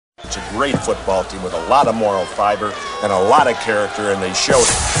great football team with a lot of moral fiber and a lot of character, and they showed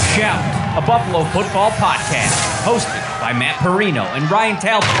it. Shout, a Buffalo football podcast, hosted by Matt Perino and Ryan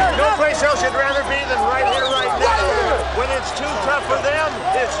Talbot. No place else you'd rather be than right here, right now. When it's too tough for them,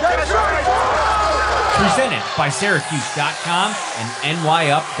 it's just right. Presented by Syracuse.com and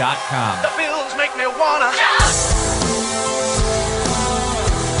NYUp.com. The Bills make me wanna.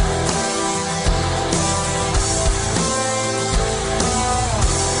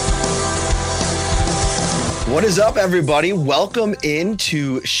 What is up, everybody? Welcome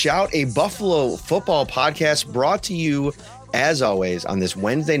into Shout, a Buffalo football podcast brought to you, as always, on this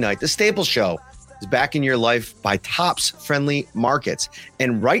Wednesday night. The Staples Show is back in your life by Tops Friendly Markets.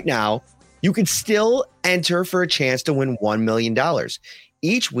 And right now, you can still enter for a chance to win $1 million.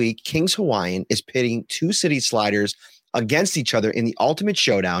 Each week, Kings Hawaiian is pitting two city sliders against each other in the ultimate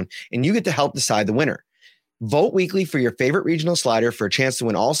showdown, and you get to help decide the winner. Vote weekly for your favorite regional slider for a chance to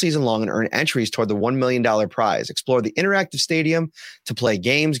win all season long and earn entries toward the $1 million prize. Explore the interactive stadium to play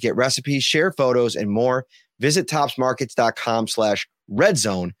games, get recipes, share photos, and more. Visit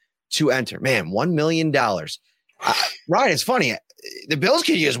topsmarkets.com/redzone to enter. Man, $1 million. Ryan, it's funny. The Bills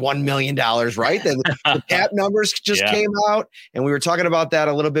could use $1 million, right? The cap numbers just came out, and we were talking about that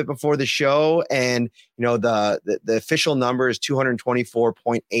a little bit before the show. And, you know, the official number is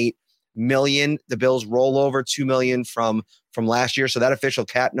 $224.8 million. The Bills roll over $2 million from last year. So that official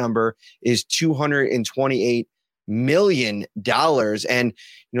cap number is $228 million. And,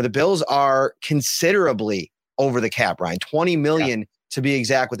 you know, the Bills are considerably over the cap, Ryan, $20 million to be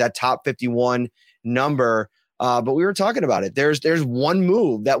exact with that top 51 number. But we were talking about it. There's one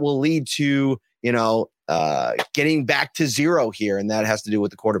move that will lead to, you know, getting back to zero here. And that has to do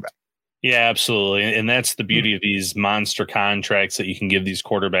with the quarterback. Yeah, absolutely. And that's the beauty of these monster contracts that you can give these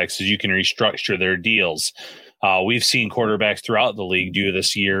quarterbacks is you can restructure their deals. We've seen quarterbacks throughout the league do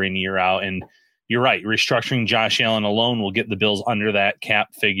this year in, year out. And you're right. Restructuring Josh Allen alone will get the Bills under that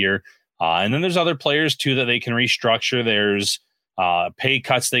cap figure. And then there's other players, too, that they can restructure. There's pay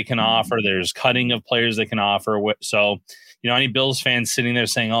cuts they can offer. There's cutting of players they can offer. So, you know, any Bills fans sitting there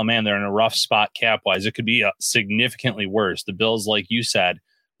saying, oh, man, they're in a rough spot cap-wise, it could be significantly worse. The Bills, like you said,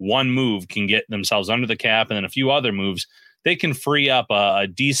 one move can get themselves under the cap, and then a few other moves, they can free up a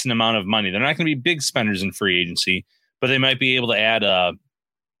decent amount of money. They're not going to be big spenders in free agency, but they might be able to add a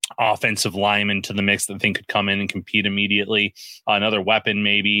offensive lineman to the mix that they think could come in and compete immediately. Another weapon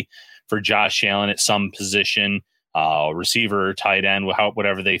maybe for Josh Allen at some position, receiver, tight end,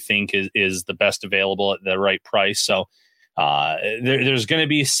 whatever they think is the best available at the right price. So there's going to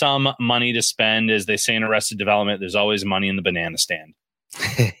be some money to spend. As they say in Arrested Development, there's always money in the banana stand.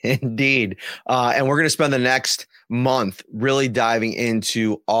 Indeed. And we're going to spend the next month really diving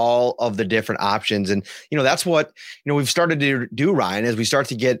into all of the different options. And, you know, that's what, you know, we've started to do, Ryan, as we start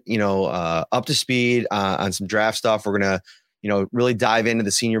to get, you know, up to speed on some draft stuff. We're going to, you know, really dive into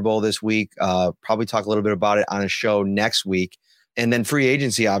the Senior Bowl this week, probably talk a little bit about it on a show next week. And then free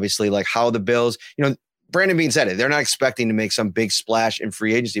agency, obviously, like how the Bills, you know, Brandon Beane said it. They're not expecting to make some big splash in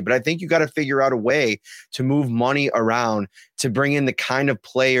free agency, but I think you got to figure out a way to move money around to bring in the kind of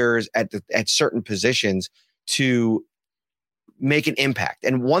players at certain positions to make an impact.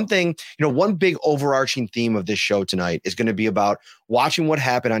 And one thing, you know, one big overarching theme of this show tonight is going to be about watching what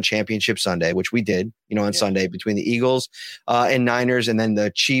happened on Championship Sunday, which we did, you know, on Sunday between the Eagles and Niners, and then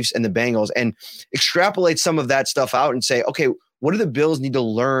the Chiefs and the Bengals, and extrapolate some of that stuff out and say, okay, what do the Bills need to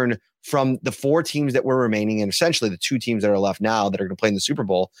learn from the four teams that were remaining, and essentially the two teams that are left now that are going to play in the Super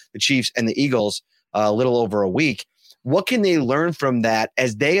Bowl, the Chiefs and the Eagles, a little over a week? What can they learn from that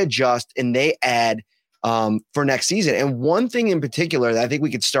as they adjust and they add for next season? And one thing in particular that I think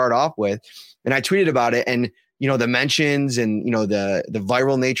we could start off with, and I tweeted about it, and, you know, the mentions and, you know, the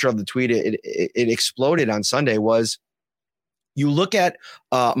viral nature of the tweet, it exploded on Sunday, was you look at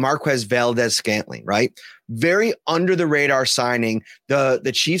Marquez Valdes-Scantling, right? Very under the radar signing.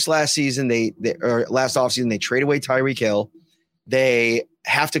 The Chiefs last season, last offseason, they trade away Tyreek Hill. They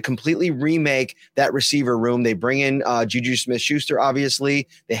have to completely remake that receiver room. They bring in Juju Smith-Schuster, obviously.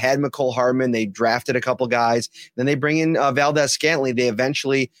 They had Mecole Hardman. They drafted a couple guys. Then they bring in Valdes-Scantling. They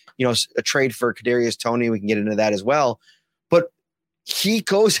eventually, you know, a trade for Kadarius Toney. We can get into that as well. But he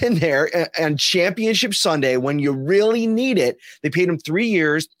goes in there on Championship Sunday when you really need it. They paid him 3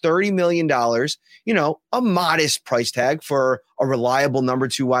 years, $30 million, you know, a modest price tag for a reliable number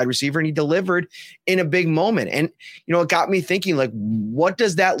 2 wide receiver. And he delivered in a big moment. And, you know, it got me thinking, like, what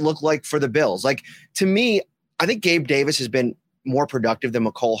does that look like for the Bills? Like, to me, I think Gabe Davis has been more productive than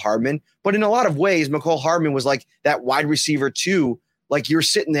Mecole Hardman. But in a lot of ways, Mecole Hardman was like that wide receiver 2 Like you're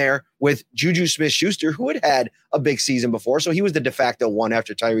sitting there with Juju Smith-Schuster, who had a big season before. So he was the de facto one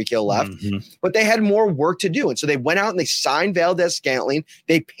after Tyreek Hill left. But they had more work to do. And so they went out and they signed Valdez-Scantling.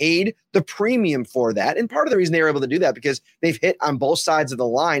 They paid the premium for that. And part of the reason they were able to do that because they've hit on both sides of the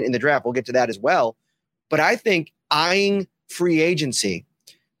line in the draft. We'll get to that as well. But I think eyeing free agency,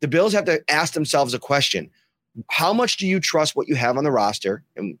 the Bills have to ask themselves a question. How much do you trust what you have on the roster?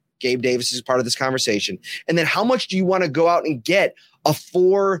 And Gabe Davis is part of this conversation. And then how much do you want to go out and get a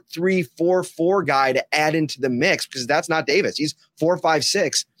 4-3-4-4 guy to add into the mix? Because that's not Davis. He's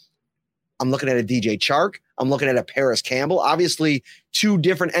 4-5-6. I'm looking at a DJ Chark. I'm looking at a Paris Campbell. Obviously, two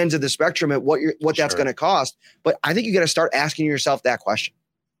different ends of the spectrum at what that's going to cost. But I think you got to start asking yourself that question.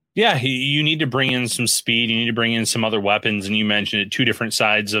 Yeah, you need to bring in some speed. You need to bring in some other weapons. And you mentioned it, two different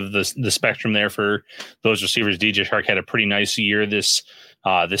sides of the spectrum there for those receivers. DJ Chark had a pretty nice year this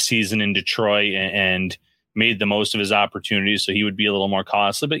season in Detroit and made the most of his opportunities. So he would be a little more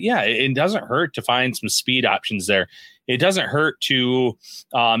costly. But yeah, it doesn't hurt to find some speed options there. It doesn't hurt to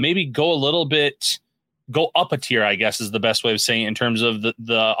maybe go up a tier, I guess is the best way of saying it, in terms of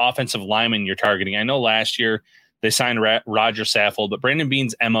the offensive lineman you're targeting. I know last year they signed Roger Saffold, but Brandon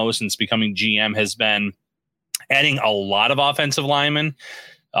Beane's MO since becoming GM has been adding a lot of offensive linemen,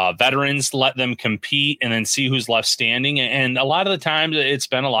 veterans, let them compete and then see who's left standing. And a lot of the times it's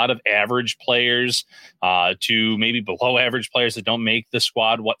been a lot of average players to maybe below average players that don't make the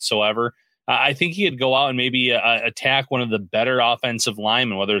squad whatsoever. I think he could go out and maybe attack one of the better offensive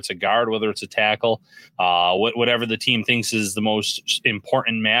linemen, whether it's a guard, whether it's a tackle, whatever the team thinks is the most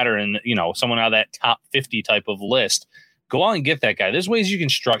important matter. And, someone out of that top 50 type of list, go out and get that guy. There's ways you can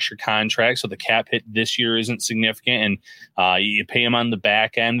structure contracts so the cap hit this year isn't significant and you pay him on the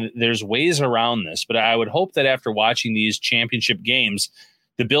back end. There's ways around this, but I would hope that after watching these championship games,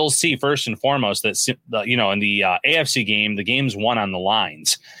 the Bills see first and foremost that, in the AFC game, the game's won on the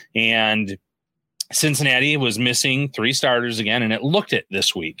lines. And Cincinnati was missing 3 starters again, and it looked it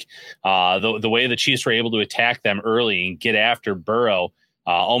this week. The way the Chiefs were able to attack them early and get after Burrow,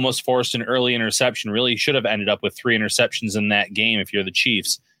 almost forced an early interception, really should have ended up with 3 interceptions in that game if you're the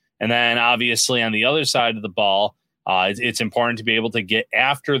Chiefs. And then obviously on the other side of the ball, it's important to be able to get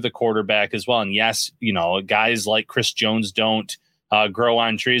after the quarterback as well. And yes, guys like Chris Jones don't grow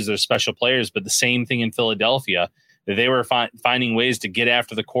on trees. They're special players, but the same thing in Philadelphia. They were finding ways to get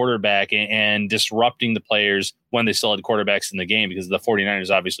after the quarterback and disrupting the players when they still had quarterbacks in the game, because the 49ers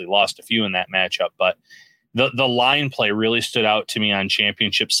obviously lost a few in that matchup. But the line play really stood out to me on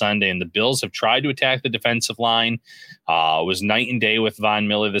Championship Sunday, and the Bills have tried to attack the defensive line. It was night and day with Von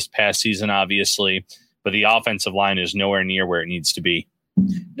Miller this past season, obviously, but the offensive line is nowhere near where it needs to be.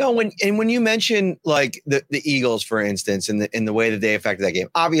 No, when you mention like the Eagles, for instance, in the way that they affected that game,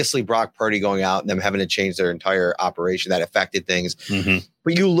 obviously Brock Purdy going out and them having to change their entire operation, that affected things. Mm-hmm.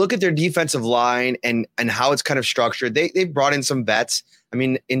 But you look at their defensive line and how it's kind of structured. They brought in some vets. I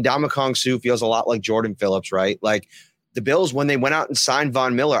mean, Ndamukong Suh feels a lot like Jordan Phillips, right? Like the Bills, when they went out and signed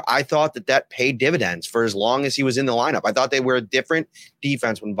Von Miller, I thought that paid dividends for as long as he was in the lineup. I thought they were a different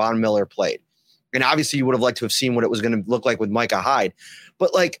defense when Von Miller played. And obviously you would have liked to have seen what it was going to look like with Micah Hyde.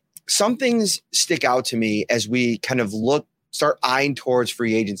 But like some things stick out to me as we kind of start eyeing towards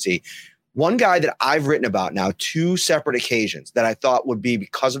free agency. One guy that I've written about now 2 separate occasions that I thought would be,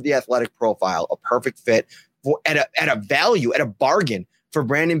 because of the athletic profile, a perfect fit at a value, at a bargain for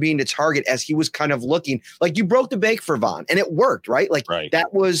Brandon Beane to target, as he was kind of looking like you broke the bank for Von, and it worked, right? Like right.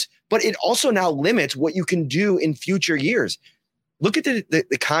 That was, but it also now limits what you can do in future years. Look at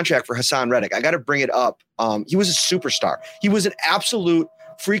the contract for Hassan Reddick. I got to bring it up. He was a superstar. He was an absolute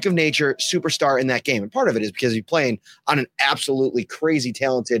freak of nature superstar in that game. And part of it is because he's playing on an absolutely crazy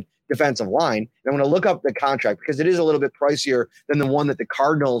talented defensive line. And I'm going to look up the contract because it is a little bit pricier than the one that the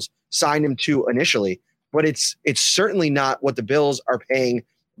Cardinals signed him to initially. But it's certainly not what the Bills are paying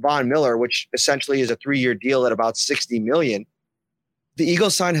Von Miller, which essentially is a 3-year deal at about $60 million. The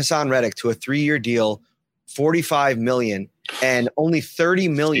Eagles signed Hassan Reddick to a 3-year deal, $45 million. And only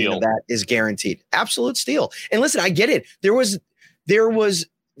 $30 million of that is guaranteed. Absolute steal. And listen, I get it. There was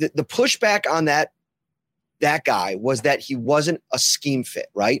the pushback on that guy was that he wasn't a scheme fit,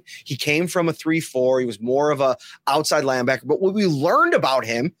 right? He came from a 3-4. He was more of a outside linebacker. But what we learned about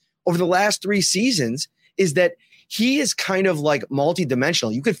him over the last 3 seasons is that he is kind of like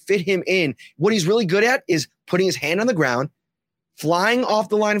multidimensional. You could fit him in. What he's really good at is putting his hand on the ground, flying off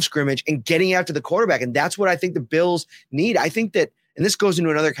the line of scrimmage, and getting after the quarterback. And that's what I think the Bills need. I think that, and this goes into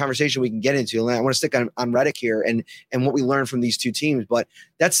another conversation we can get into, and I want to stick on Reddick here and what we learned from these 2 teams, but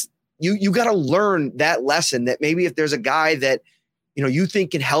that's, you got to learn that lesson, that maybe if there's a guy that, you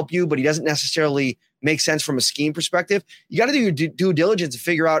think can help you, but he doesn't necessarily make sense from a scheme perspective. You got to do your due diligence and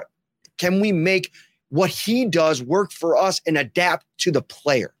figure out, can we make what he does work for us and adapt to the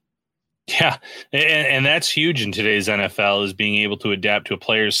player? Yeah, and that's huge in today's NFL, is being able to adapt to a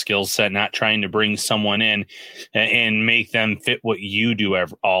player's skill set, not trying to bring someone in and make them fit what you do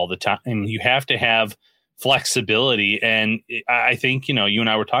all the time. You have to have flexibility, and I think, you and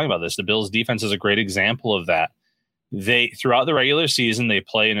I were talking about this. The Bills' defense is a great example of that. They, throughout the regular season, they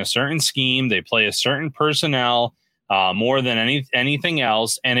play in a certain scheme, they play a certain personnel more than anything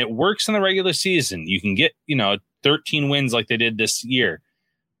else, and it works in the regular season. You can get 13 wins like they did this year.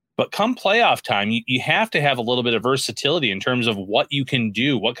 But come playoff time, you have to have a little bit of versatility in terms of what you can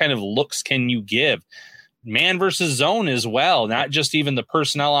do. What kind of looks can you give? Man versus zone as well, not just even the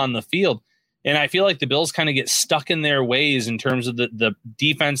personnel on the field. And I feel like the Bills kind of get stuck in their ways in terms of the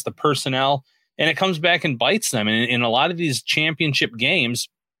defense, the personnel, and it comes back and bites them. And in a lot of these championship games,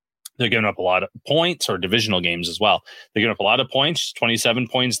 they're giving up a lot of points, or divisional games as well. They're giving up a lot of points, 27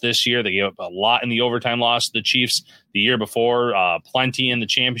 points this year. They gave up a lot in the overtime loss to the Chiefs the year before, plenty in the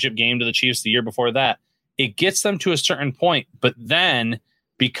championship game to the Chiefs the year before that. It gets them to a certain point, but then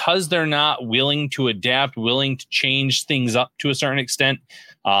because they're not willing to adapt, willing to change things up to a certain extent,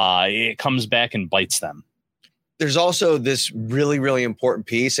 it comes back and bites them. There's also this really, really important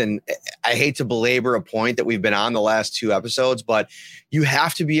piece, and I hate to belabor a point that we've been on the last 2 episodes, but you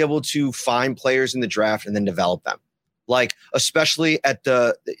have to be able to find players in the draft and then develop them. Like, especially at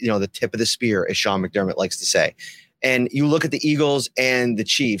the tip of the spear, as Sean McDermott likes to say. And you look at the Eagles and the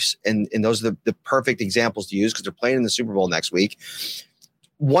Chiefs, and those are the perfect examples to use because they're playing in the Super Bowl next week.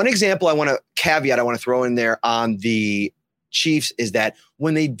 One example I want to throw in there on the Chiefs is that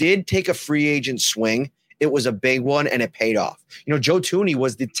when they did take a free agent swing, it was a big one and it paid off. Joe Thuney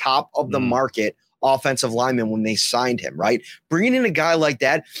was the top of the market offensive lineman when they signed him, right? Bringing in a guy like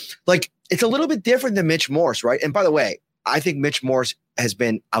that, it's a little bit different than Mitch Morse, right? And by the way, I think Mitch Morse has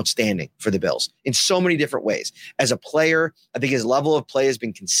been outstanding for the Bills in so many different ways. As a player, I think his level of play has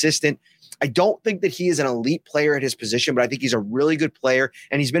been consistent. I don't think that he is an elite player at his position, but I think he's a really good player,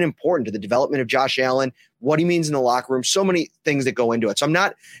 and he's been important to the development of Josh Allen, what he means in the locker room, so many things that go into it. So I'm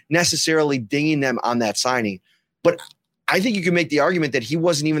not necessarily dinging them on that signing, but I think you can make the argument that he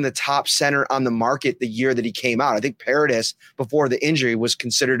wasn't even the top center on the market the year that he came out. I think Paradis, before the injury, was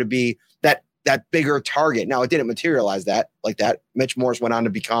considered to be that bigger target. Now, it didn't materialize like that. Mitch Morse went on to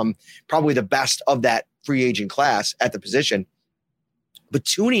become probably the best of that free agent class at the position. But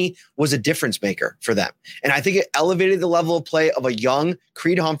Thuney was a difference maker for them. And I think it elevated the level of play of a young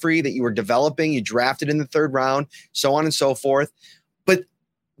Creed Humphrey that you were developing. You drafted in the 3rd round, so on and so forth. But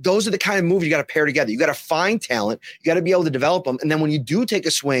those are the kind of moves you got to pair together. You got to find talent. You got to be able to develop them. And then when you do take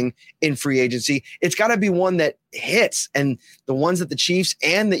a swing in free agency, it's got to be one that hits. And the ones that the Chiefs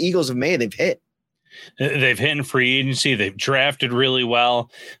and the Eagles have made, they've hit. They've hit in free agency. They've drafted really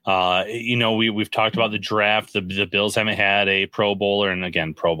well. We've talked about the draft. The Bills haven't had a Pro Bowler, and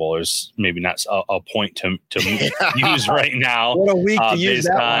again, Pro Bowlers maybe not a point to use right now. What a week to use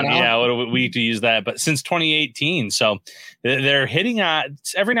that one. Yeah, what a week to use that. But since 2018, so they're hitting on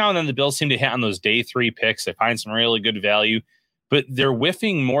every now and then. The Bills seem to hit on those day 3 picks. They find some really good value, but they're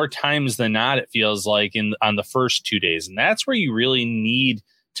whiffing more times than not. It feels like on the first 2 days, and that's where you really need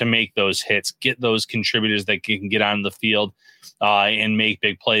to make those hits, get those contributors that can get on the field and make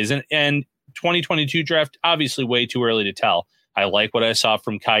big plays. And 2022 draft, obviously way too early to tell. I like what I saw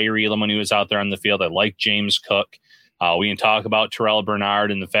from Kaiir Elam when he was out there on the field. I like James Cook. We can talk about Terrell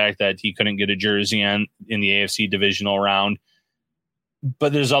Bernard and the fact that he couldn't get a jersey in the AFC divisional round.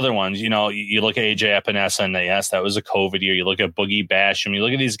 But there's other ones. You look at AJ Epinesa, and yes, that was a COVID year. You look at Boogie Basham. You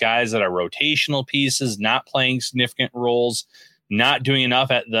look at these guys that are rotational pieces, not playing significant roles, not doing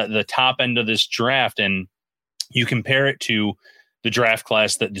enough at the top end of this draft. And you compare it to the draft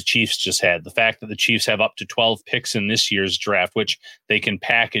class that the Chiefs just had. The fact that the Chiefs have up to 12 picks in this year's draft, which they can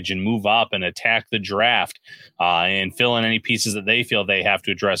package and move up and attack the draft and fill in any pieces that they feel they have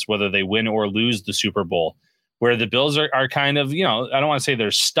to address, whether they win or lose the Super Bowl. Where the Bills are kind of, I don't want to say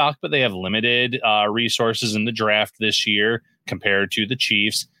they're stuck, but they have limited resources in the draft this year compared to the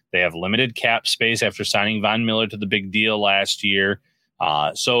Chiefs. They have limited cap space after signing Von Miller to the big deal last year.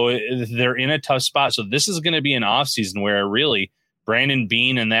 So they're in a tough spot. So this is going to be an offseason where really Brandon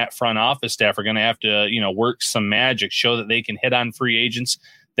Beane and that front office staff are going to have to, work some magic, show that they can hit on free agents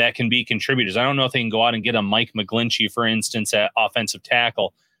that can be contributors. I don't know if they can go out and get a Mike McGlinchey, for instance, at offensive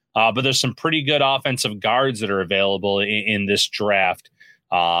tackle. But there's some pretty good offensive guards that are available in this draft,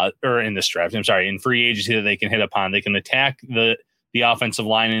 in free agency that they can hit upon. They can attack the offensive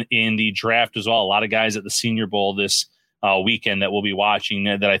line in the draft as well. A lot of guys at the Senior Bowl this weekend that we'll be watching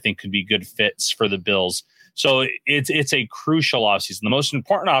that I think could be good fits for the Bills. So it's a crucial offseason, the most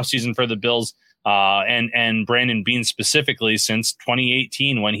important offseason for the Bills and Brandon Beane specifically since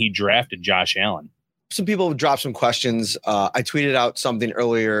 2018 when he drafted Josh Allen. Some people have dropped some questions. I tweeted out something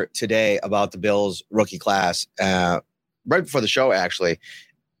earlier today about the Bills rookie class, right before the show, actually.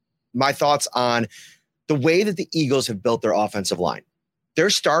 My thoughts on the way that the Eagles have built their offensive line. Their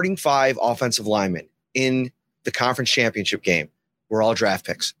starting 5 offensive linemen in the conference championship game were all draft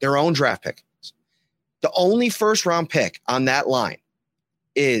picks, their own draft pick. The only first round pick on that line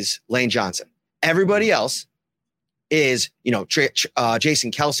is Lane Johnson. Everybody else is,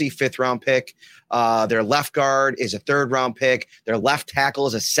 Jason Kelsey, 5th round pick. Their left guard is a 3rd round pick. Their left tackle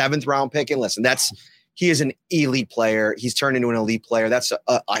is a 7th round pick. And listen, he is an elite player. He's turned into an elite player. That's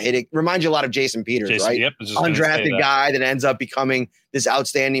a hit. It reminds you a lot of Jason Peters, right? Yep, undrafted guy that ends up becoming this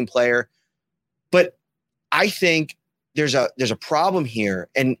outstanding player. But I think there's a problem here,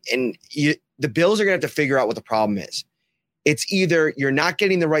 and the Bills are going to have to figure out what the problem is. It's either you're not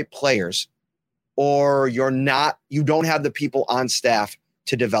getting the right players, or you don't have the people on staff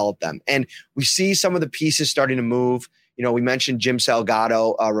to develop them. And we see some of the pieces starting to move. We mentioned Jim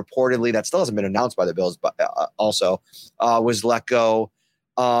Salgado, reportedly, that still hasn't been announced by the Bills, but also was let go.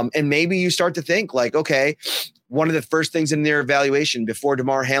 And maybe you start to think like, okay, one of the first things in their evaluation before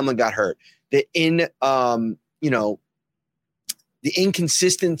Damar Hamlin got hurt, the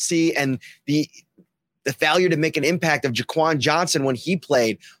inconsistency and the failure to make an impact of Jaquan Johnson when he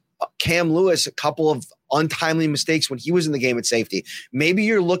played, Cam Lewis, a couple of untimely mistakes when he was in the game at safety. Maybe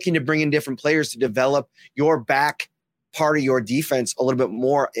you're looking to bring in different players to develop your back part of your defense a little bit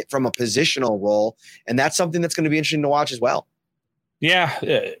more from a positional role. And that's something that's going to be interesting to watch as well. Yeah.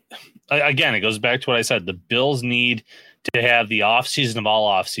 Again, it goes back to what I said. The Bills need to have the offseason of all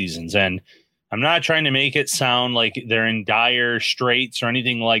off seasons. And I'm not trying to make it sound like they're in dire straits or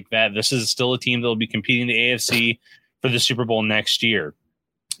anything like that. This is still a team that will be competing in the AFC for the Super Bowl next year.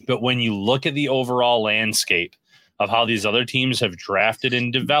 But when you look at the overall landscape of how these other teams have drafted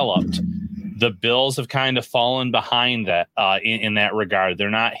and developed, the Bills have kind of fallen behind that in that regard. They're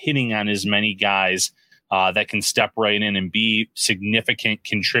not hitting on as many guys that can step right in and be significant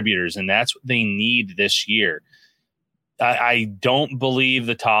contributors. And that's what they need this year. I don't believe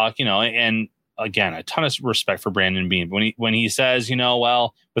the talk, and again, a ton of respect for Brandon Beane. When he says,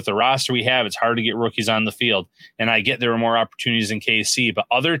 well, with the roster we have, it's hard to get rookies on the field. And I get there are more opportunities in KC, but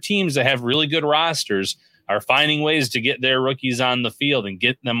other teams that have really good rosters are finding ways to get their rookies on the field and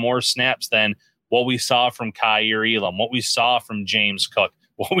get them more snaps than what we saw from Kaiir Elam, what we saw from James Cook,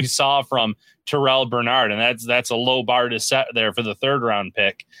 what we saw from Terrell Bernard. And that's a low bar to set there for the 3rd round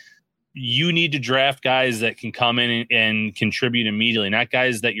pick. You need to draft guys that can come in and contribute immediately, not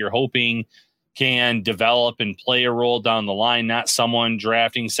guys that you're hoping can develop and play a role down the line, not someone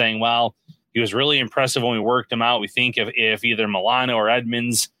drafting saying, well, he was really impressive when we worked him out. We think if either Milano or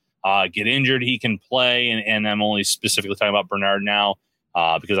Edmonds get injured, he can play. And I'm only specifically talking about Bernard now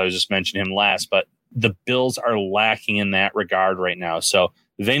because I was just mentioning him last. But the Bills are lacking in that regard right now. So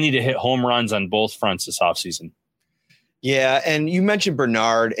they need to hit home runs on both fronts this offseason. Yeah, and you mentioned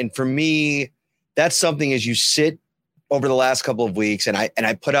Bernard. And for me, that's something as you sit over the last couple of weeks, and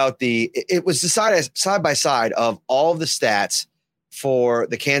I put out it was the side by side of all of the stats for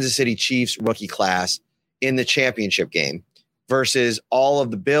the Kansas City Chiefs rookie class in the championship game versus all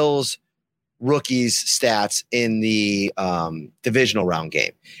of the Bills rookies stats in the divisional round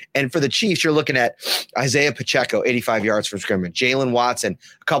game. And for the Chiefs, you're looking at Isaiah Pacheco, 85 yards from scrimmage, Jalen Watson,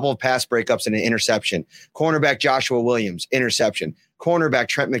 a couple of pass breakups and an interception, cornerback Joshua Williams, interception, cornerback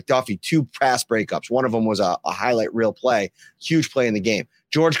Trent McDuffie, 2 pass breakups. One of them was a highlight reel play, huge play in the game.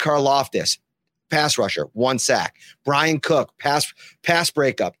 George Karlaftis, pass rusher, 1 sack. Brian Cook, pass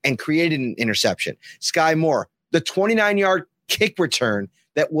breakup and created an interception. Sky Moore, the 29-yard kick return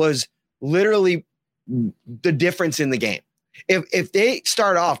that was literally the difference in the game. If they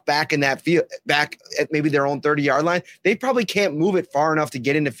start off back in that field, back at maybe their own 30-yard line, they probably can't move it far enough to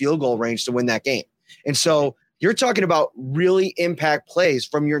get into field goal range to win that game. And so you're talking about really impact plays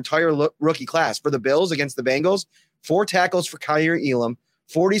from your entire rookie class. For the Bills against the Bengals, 4 tackles for Kaiir Elam,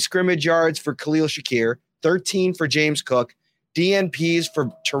 40 scrimmage yards for Khalil Shakir, 13 for James Cook, DNPs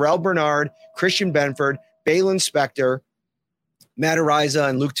for Terrell Bernard, Christian Benford, Balin Spector, Matt Ariza,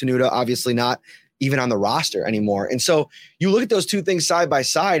 and Luke Tenuta, obviously not even on the roster anymore. And so you look at those two things side by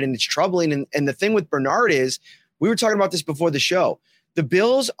side, and it's troubling. And the thing with Bernard is, we were talking about this before the show, the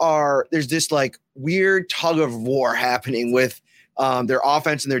Bills there's this like weird tug of war happening with their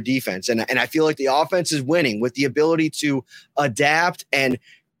offense and their defense. And I feel like the offense is winning with the ability to adapt and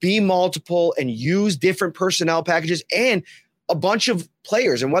be multiple and use different personnel packages and a bunch of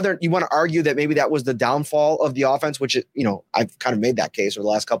players. And whether you want to argue that maybe that was the downfall of the offense, which, I've kind of made that case over the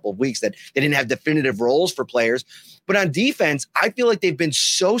last couple of weeks that they didn't have definitive roles for players. But on defense, I feel like they've been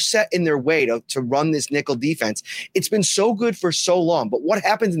so set in their way to run this nickel defense. It's been so good for so long. But what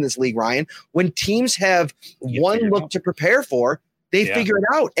happens in this league, Ryan, when teams have one look to prepare for, they figure it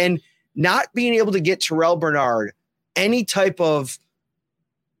out. And not being able to get Terrell Bernard any type of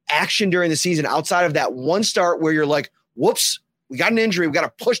action during the season outside of that one start where you're like, whoops, we got an injury. We got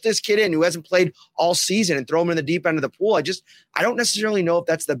to push this kid in who hasn't played all season and throw him in the deep end of the pool. I don't necessarily know if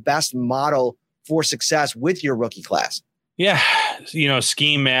that's the best model for success with your rookie class. Yeah.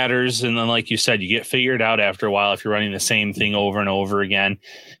 Scheme matters. And then, like you said, you get figured out after a while if you're running the same thing over and over again.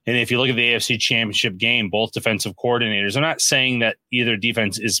 And if you look at the AFC Championship game, both defensive coordinators, I'm not saying that either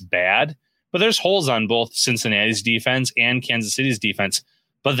defense is bad, but there's holes on both Cincinnati's defense and Kansas City's defense.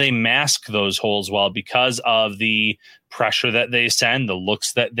 But they mask those holes well because of the pressure that they send, the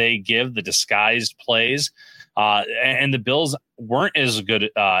looks that they give, the disguised plays. And the Bills weren't as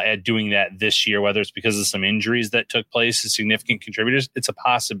good at doing that this year, whether it's because of some injuries that took place as significant contributors. It's a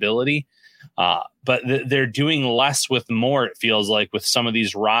possibility. But they're doing less with more, it feels like, with some of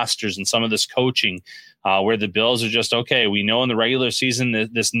these rosters and some of this coaching, where the Bills are just, okay, we know in the regular season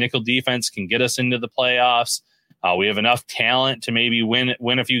that this nickel defense can get us into the playoffs. We have enough talent to maybe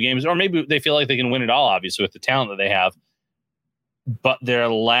win a few games, or maybe they feel like they can win it all, obviously, with the talent that they have. But their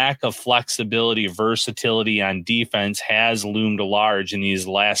lack of flexibility, versatility on defense has loomed large in these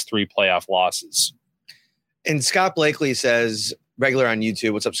last 3 playoff losses. And Scott Blakely says, regular on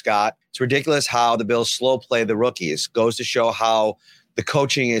YouTube, what's up, Scott? It's ridiculous how the Bills slow play the rookies. Goes to show how the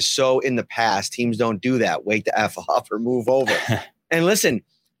coaching is so in the past. Teams don't do that. Wake the F off or move over. And listen,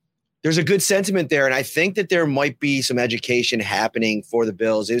 there's a good sentiment there, and I think that there might be some education happening for the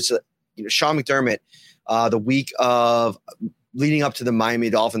Bills. It's Sean McDermott, the week of leading up to the Miami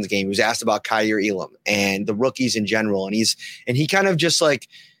Dolphins game, he was asked about Kaiir Elam and the rookies in general, and he kind of just like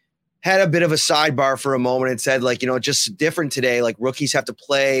had a bit of a sidebar for a moment and said, like, just different today. Like, rookies have to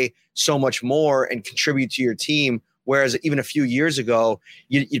play so much more and contribute to your team. Whereas even a few years ago,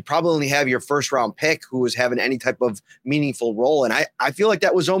 you'd probably only have your first round pick who was having any type of meaningful role. And I feel like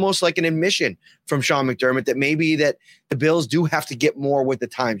that was almost like an admission from Sean McDermott that maybe that the Bills do have to get more with the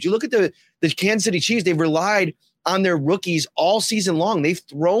times. You look at the Kansas City Chiefs, they've relied on their rookies all season long. They've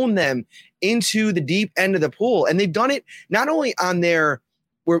thrown them into the deep end of the pool, and they've done it not only on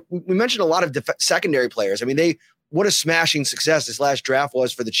we mentioned a lot of secondary players. I mean, what a smashing success this last draft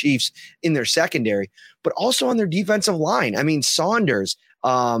was for the Chiefs in their secondary, but also on their defensive line. I mean, Saunders,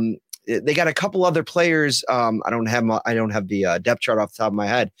 they got a couple other players. I don't have the depth chart off the top of my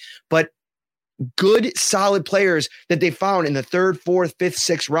head, but good, solid players that they found in the 3rd, 4th, 5th,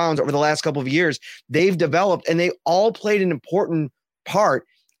 6th rounds over the last couple of years. They've developed, and they all played an important part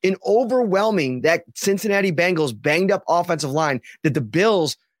in overwhelming that Cincinnati Bengals banged up offensive line, that the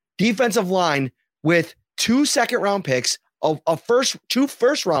Bills defensive line with 2 second-round picks, two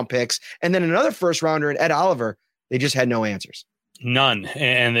first-round picks, and then another first-rounder in Ed Oliver, they just had no answers. None.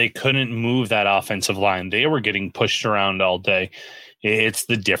 And they couldn't move that offensive line. They were getting pushed around all day. It's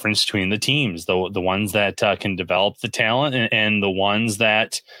the difference between the teams, the ones that can develop the talent and the ones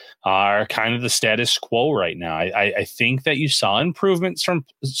that are kind of the status quo right now. I think that you saw improvements from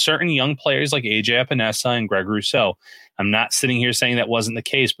certain young players like AJ Epinesa and Greg Rousseau. I'm not sitting here saying that wasn't the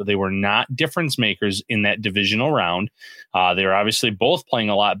case, but they were not difference makers in that divisional round. They were obviously both playing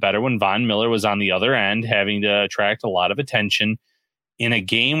a lot better when Von Miller was on the other end, having to attract a lot of attention. In a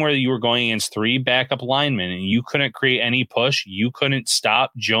game where you were going against 3 backup linemen and you couldn't create any push, you couldn't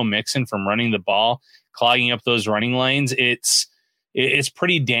stop Joe Mixon from running the ball, clogging up those running lanes. It's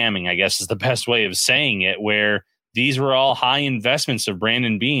pretty damning, I guess is the best way of saying it, where these were all high investments of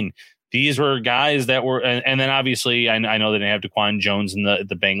Brandon Beane. These were guys that were, and then obviously I know they didn't have DaQuan Jones in the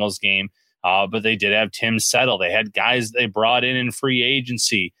Bengals game, but they did have Tim Settle. They had guys they brought in free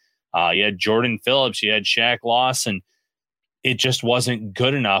agency. You had Jordan Phillips, you had Shaq Lawson. It just wasn't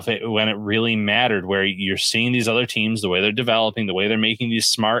good enough when it really mattered, where you're seeing these other teams, the way they're developing, the way they're making these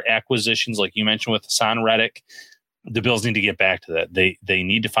smart acquisitions, like you mentioned with Hassan Reddick. The Bills need to get back to that. They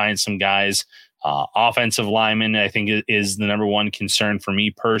need to find some guys. Offensive linemen, I think, is the number one concern for me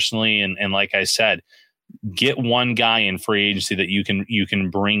personally. And like I said, get one guy in free agency that you can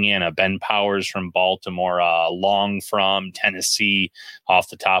bring in, a Ben Powers from Baltimore, Long from Tennessee, off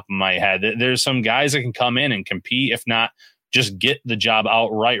the top of my head. There's some guys that can come in and compete, if not just get the job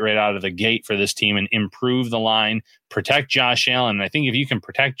outright right out of the gate for this team and improve the line, protect Josh Allen. And I think if you can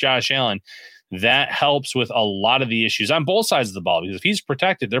protect Josh Allen, that helps with a lot of the issues on both sides of the ball, because if he's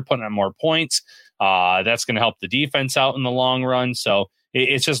protected, they're putting up more points. That's going to help the defense out in the long run. So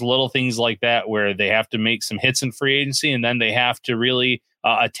it's just little things like that where they have to make some hits in free agency, and then they have to really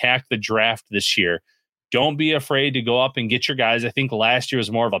attack the draft this year. Don't be afraid to go up and get your guys. I think last year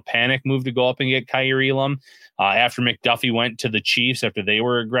was more of a panic move to go up and get Kaiir Elam after McDuffie went to the Chiefs after they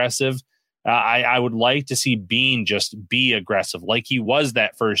were aggressive. I would like to see Bean just be aggressive like he was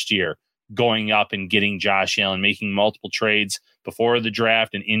that first year, going up and getting Josh Allen, making multiple trades before the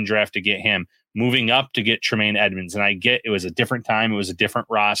draft and in draft to get him, moving up to get Tremaine Edmonds. And I get it was a different time. It was a different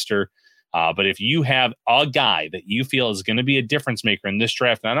roster. But if you have a guy that you feel is going to be a difference maker in this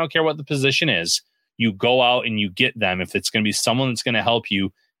draft, and I don't care what the position is, you go out and you get them. If it's going to be someone that's going to help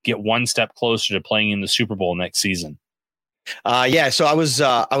you get one step closer to playing in the Super Bowl next season. So I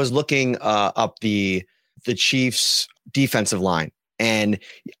was looking up the Chiefs defensive line, and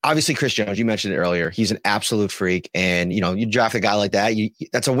obviously Chris Jones, you mentioned it earlier, he's an absolute freak, and you draft a guy like that,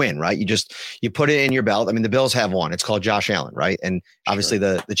 that's a win, right? You put it in your belt. I mean, the Bills have one, it's called Josh Allen, right? And obviously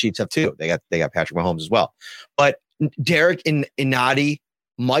the Chiefs have two. They got Patrick Mahomes as well, but Derek Inati,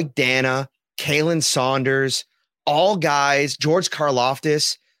 Mike Dana, Kalen Saunders, all guys, George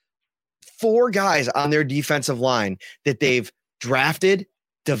Karlaftis, 4 guys on their defensive line that they've drafted,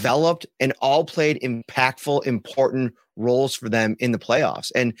 developed, and all played impactful, important roles for them in the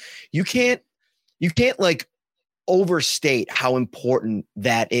playoffs. And you can't like overstate how important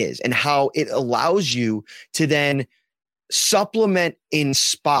that is and how it allows you to then supplement in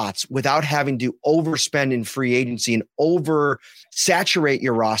spots without having to overspend in free agency and oversaturate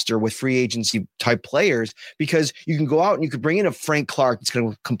your roster with free agency type players, because you can go out and you could bring in a Frank Clark that's going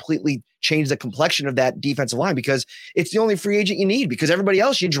to completely change the complexion of that defensive line, because it's the only free agent you need, because everybody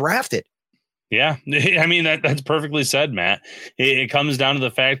else you drafted. Yeah, I mean, that's perfectly said, Matt. It comes down to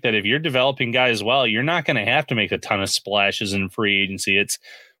the fact that if you're developing guys well, you're not going to have to make a ton of splashes in free agency. It's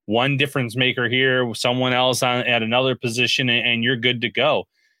one difference maker here, someone else at another position, and you're good to go.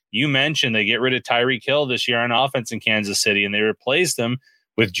 You mentioned they get rid of Tyreek Hill this year on offense in Kansas City, and they replaced him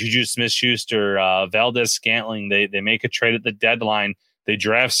with Juju Smith-Schuster, Valdez-Scantling. They make a trade at the deadline. They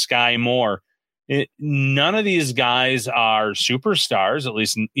draft Sky Moore. None of these guys are superstars, at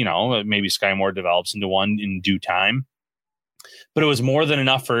least, maybe Sky Moore develops into one in due time. But it was more than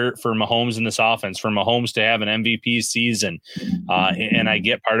enough for Mahomes in this offense, for Mahomes to have an MVP season. And I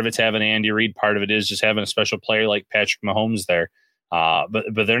get part of it's having Andy Reid. Part of it is just having a special player like Patrick Mahomes there.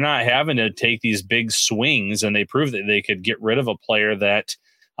 But they're not having to take these big swings, and they proved that they could get rid of a player that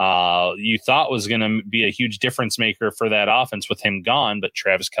you thought was going to be a huge difference maker for that offense with him gone. But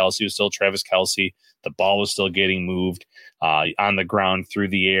Travis Kelce was still Travis Kelce. The ball was still getting moved on the ground, through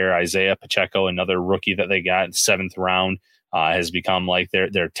the air. Isaiah Pacheco, another rookie that they got in the 7th round, has become like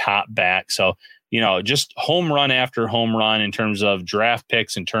their top back. So, just home run after home run in terms of draft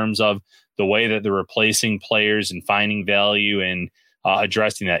picks, in terms of the way that they're replacing players and finding value and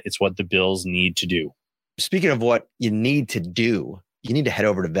addressing that. It's what the Bills need to do. Speaking of what you need to do, you need to head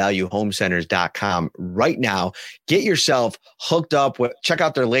over to valuehomecenters.com right now. Get yourself hooked up with, check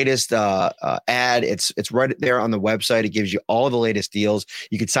out their latest ad. It's right there on the website. It gives you all the latest deals.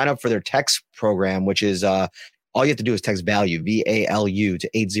 You can sign up for their text program, which is all you have to do is text VALUE, VALU, to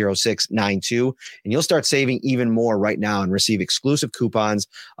 80692, and you'll start saving even more right now and receive exclusive coupons.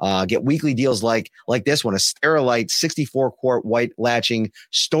 Get weekly deals like this one, a Sterilite 64-quart white latching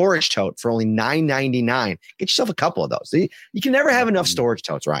storage tote for only $9.99. Get yourself a couple of those. You can never have enough storage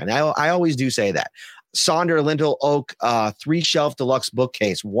totes, Ryan. I always do say that. Sonder Lintel Oak 3-shelf deluxe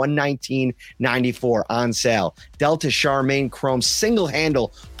bookcase, $119.94 on sale. Delta Charmaine Chrome single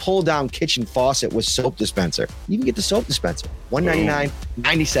handle pull down kitchen faucet with soap dispenser. You can get the soap dispenser,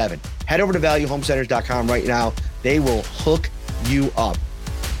 $199.97. Head over to valuehomecenters.com right now. They will hook you up.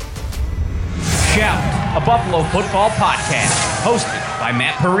 Shout, a Buffalo football podcast hosted by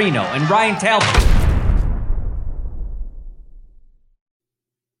Matt Perino and Ryan Talbot.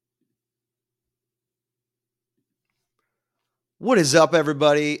 What is up,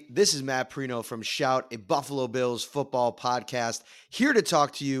 everybody? This is Matt Perino from Shout, a Buffalo Bills football podcast, here to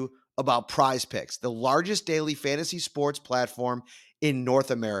talk to you about Prize Picks, the largest daily fantasy sports platform in North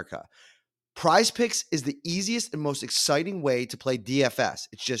America. Prize Picks is the easiest and most exciting way to play DFS.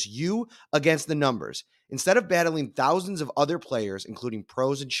 It's just you against the numbers. Instead of battling thousands of other players, including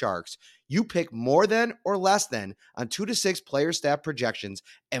pros and sharks, you pick more than or less than on 2 to 6 player stat projections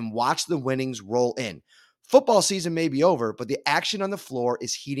and watch the winnings roll in. Football season may be over, but the action on the floor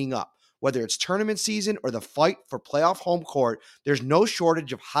is heating up. Whether it's tournament season or the fight for playoff home court, there's no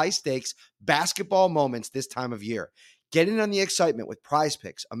shortage of high-stakes basketball moments this time of year. Get in on the excitement with Prize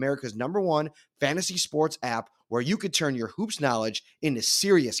Picks, America's #1 fantasy sports app, where you could turn your hoops knowledge into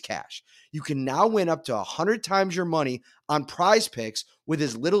serious cash. You can now win up to 100 times your money on Prize Picks with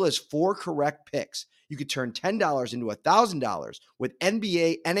as little as 4 correct picks. You could turn $10 into $1,000 with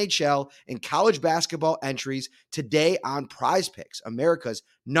NBA, NHL, and college basketball entries today on Prize Picks, America's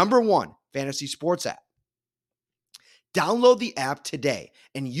 #1 fantasy sports app. Download the app today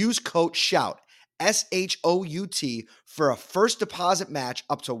and use code SHOUT, SHOUT, for a first deposit match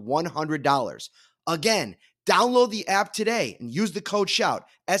up to $100. Again, download the app today and use the code SHOUT,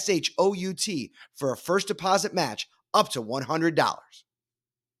 SHOUT, for a first deposit match up to $100.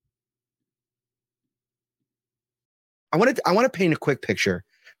 I want to paint a quick picture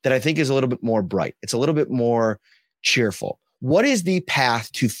that I think is a little bit more bright. It's a little bit more cheerful. What is the path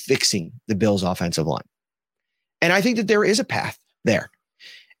to fixing the Bills' offensive line? And I think that there is a path there.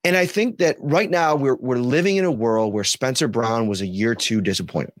 And I think that right now we're living in a world where Spencer Brown was a year 2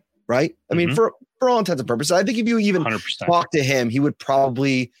 disappointment, right? I mean, for all intents and purposes, I think if you even 100%. talk to him, he would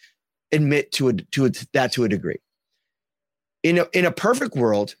probably admit to a degree. In a perfect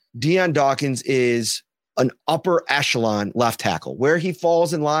world, Deion Dawkins is an upper echelon left tackle. Where he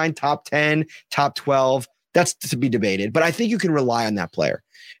falls in line, top 10, top 12, that's to be debated. But I think you can rely on that player.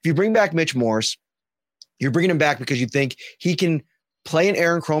 If you bring back Mitch Morse, you're bringing him back because you think he can play an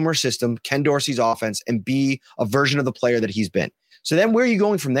Aaron Kromer system, Ken Dorsey's offense, and be a version of the player that he's been. So then where are you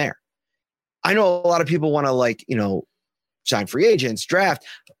going from there? I know a lot of people want to sign free agents, draft.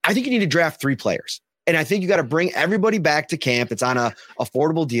 I think you need to draft 3 players. And I think you got to bring everybody back to camp. It's on a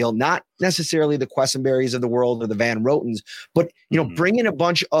affordable deal, not necessarily the Quessenberries of the world or the Van Rotens, but, bring in a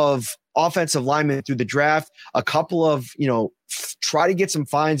bunch of offensive linemen through the draft, a couple of, try to get some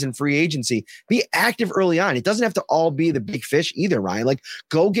fines in free agency, be active early on. It doesn't have to all be the big fish either, Ryan. Like,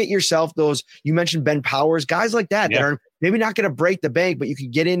 go get yourself those, you mentioned Ben Powers, guys like that, that are maybe not going to break the bank, but you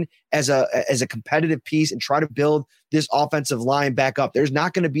can get in as a competitive piece and try to build this offensive line back up. There's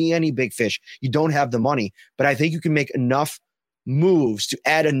not going to be any big fish. You don't have the money, but I think you can make enough moves to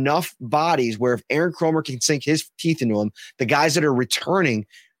add enough bodies where if Aaron Kromer can sink his teeth into them, the guys that are returning,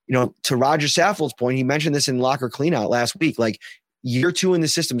 to Roger Saffold's point, he mentioned this in Locker Cleanout last week, like year 2 in the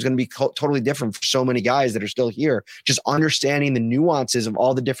system is going to be totally different for so many guys that are still here, just understanding the nuances of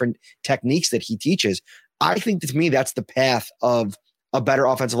all the different techniques that he teaches. I think that, to me, that's the path of a better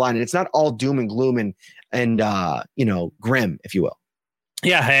offensive line. And it's not all doom and gloom and grim, if you will.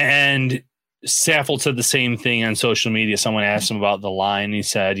 Yeah. And Saffold said the same thing on social media. Someone asked him about the line. He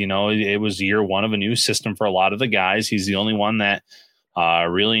said, it was year 1 of a new system for a lot of the guys. He's the only one that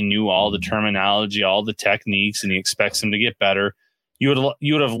really knew all the terminology, all the techniques, and he expects them to get better. You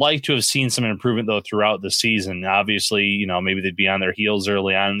would have liked to have seen some improvement, though, throughout the season. Obviously, maybe they'd be on their heels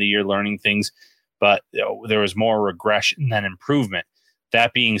early on in the year learning things, but there was more regression than improvement.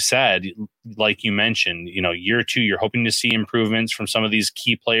 That being said, like you mentioned, year 2, you're hoping to see improvements from some of these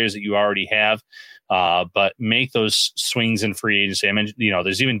key players that you already have, but make those swings in free agency. I mentioned,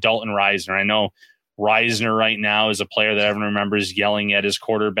 there's even Dalton Risner. I know Risner right now is a player that everyone remembers yelling at his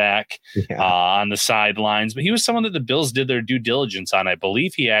quarterback on the sidelines, but he was someone that the Bills did their due diligence on. I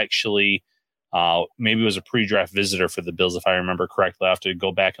believe he actually maybe was a pre-draft visitor for the Bills, if I remember correctly. I have to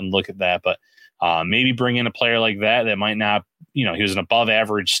go back and look at that, but maybe bring in a player like that might not, he was an above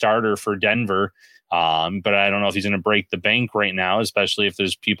average starter for Denver, but I don't know if he's going to break the bank right now, especially if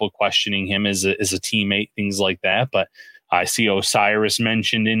there's people questioning him as a teammate, things like that. But I see Osiris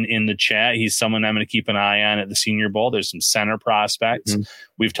mentioned in the chat. He's someone I'm going to keep an eye on at the Senior Bowl. There's some center prospects. Mm-hmm.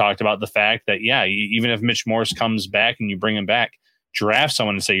 We've talked about the fact that, even if Mitch Morse comes back and you bring him back, draft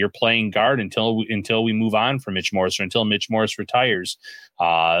someone and say you're playing guard until we move on from Mitch Morse or until Mitch Morse retires,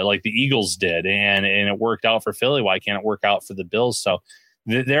 like the Eagles did. And it worked out for Philly. Why can't it work out for the Bills? So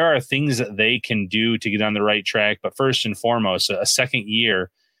there are things that they can do to get on the right track. But first and foremost, a second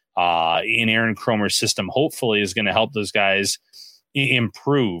year in Aaron Kromer's system hopefully is going to help those guys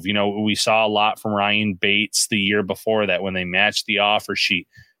improve. We saw a lot from Ryan Bates the year before that when they matched the offer sheet.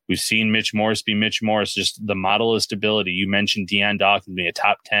 We've seen Mitch Morse be Mitch Morse, just the model of stability. You mentioned Deion Dawkins being a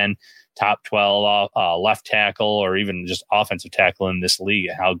top 10, top 12 left tackle or even just offensive tackle in this league,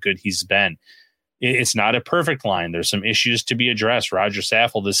 how good he's been. It's not a perfect line. There's some issues to be addressed. Roger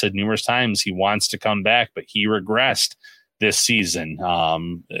Saffold has said numerous times he wants to come back, but he regressed this season,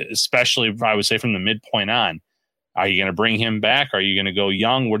 especially, I would say, from the midpoint on. Are you going to bring him back? Are you going to go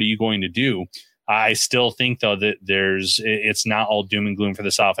young? What are you going to do? I still think, though, that it's not all doom and gloom for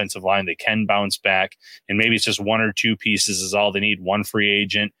this offensive line. They can bounce back, and maybe it's just 1 or 2 pieces is all they need. 1 free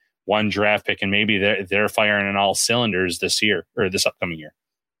agent, 1 draft pick, and maybe they're firing on all cylinders this year or this upcoming year.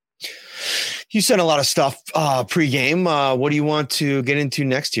 You sent a lot of stuff pregame. What do you want to get into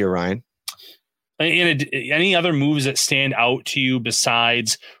next here, Ryan? Any other moves that stand out to you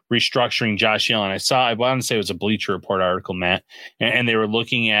besides restructuring Josh Allen? I want to say it was a Bleacher Report article, Matt, and they were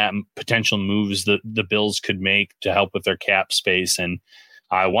looking at potential moves that the Bills could make to help with their cap space. And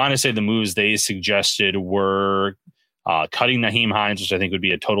I want to say the moves they suggested were cutting Nyheim Hines, which I think would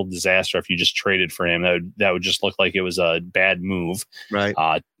be a total disaster if you just traded for him. That would just look like it was a bad move. Right.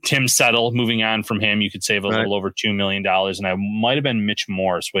 Tim Settle, moving on from him, you could save a little over $2 million. And I might have been Mitch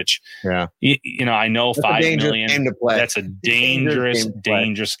Morse, which, I know that's $5 million. That's a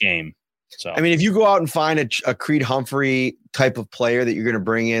dangerous game. So, I mean, if you go out and find a Creed Humphrey type of player that you're going to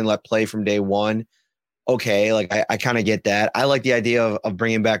bring in, let play from day one. Okay. Like I kind of get that. I like the idea of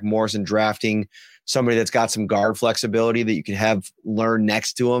bringing back Morse and drafting somebody that's got some guard flexibility that you can have learn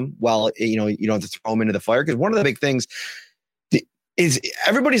next to him while, you don't have to throw him into the fire. Because one of the big things is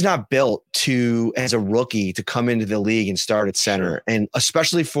everybody's not built as a rookie to come into the league and start at center. And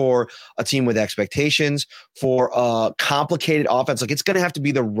especially for a team with expectations, for a complicated offense, like it's going to have to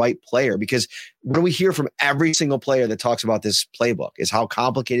be the right player, because what do we hear from every single player that talks about this playbook is how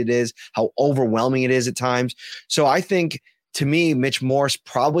complicated it is, how overwhelming it is at times. So I think, to me, Mitch Morse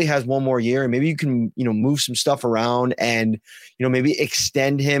probably has one more year, and maybe you can, move some stuff around and, maybe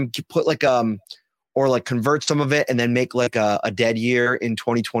extend him, put or convert some of it and then make like a dead year in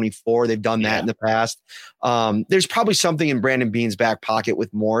 2024. They've done that in the past. There's probably something in Brandon Beane's back pocket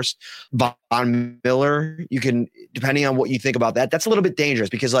with Morse. Von Miller, you can, depending on what you think about that, that's a little bit dangerous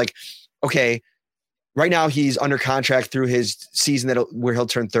because okay, right now he's under contract through his season where he'll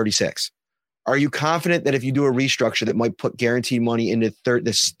turn 36. Are you confident that if you do a restructure that might put guaranteed money into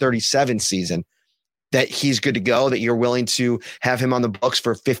this 37 season, that he's good to go, that you're willing to have him on the books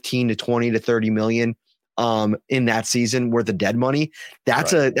for 15 to 20 to 30 million in that season worth of dead money?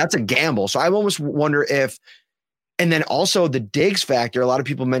 That's a gamble. So I almost wonder if, and then also the Diggs factor, a lot of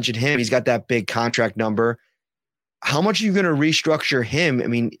people mentioned him. He's got that big contract number. How much are you going to restructure him? I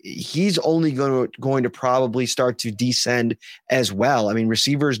mean, he's only going to probably start to descend as well. I mean,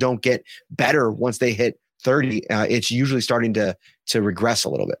 receivers don't get better once they hit 30. It's usually starting to regress a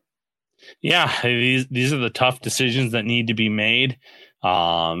little bit. Yeah, these are the tough decisions that need to be made.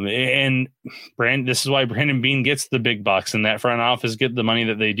 And this is why Brandon Beane gets the big bucks and that front office get the money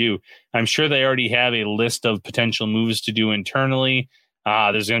that they do. I'm sure they already have a list of potential moves to do internally.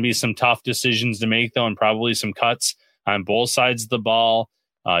 There's going to be some tough decisions to make, though, and probably some cuts on both sides of the ball.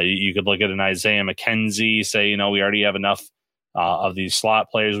 You could look at an Isaiah McKenzie, say, we already have enough of these slot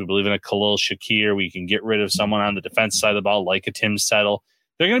players. We believe in a Khalil Shakir. We can get rid of someone on the defense side of the ball, like a Tim Settle.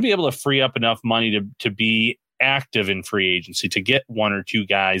 They're going to be able to free up enough money to be active in free agency, to get one or two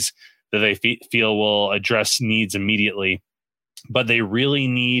guys that they feel will address needs immediately. But they really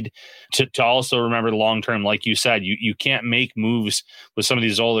need to also remember the long term. Like you said, you can't make moves with some of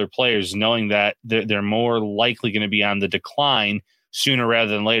these older players knowing that they're more likely going to be on the decline sooner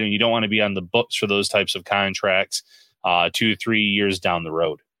rather than later. You don't want to be on the books for those types of contracts 2-3 years down the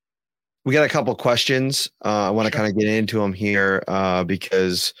road. We got a couple of questions. I want to kind of get into them here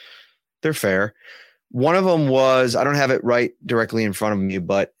because they're fair. One of them was, I don't have it right directly in front of me,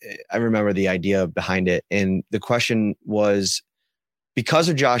 but I remember the idea behind it. And the question was, because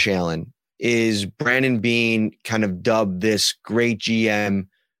of Josh Allen, is Brandon Beane kind of dubbed this great GM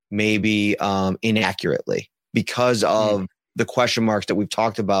maybe inaccurately because of the question marks that we've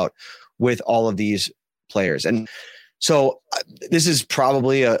talked about with all of these players? And so this is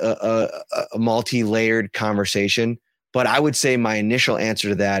probably a multi-layered conversation, but I would say my initial answer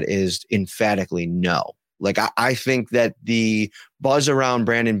to that is emphatically no. Like I think that the buzz around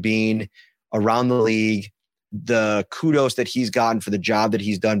Brandon Beane, around the league, the kudos that he's gotten for the job that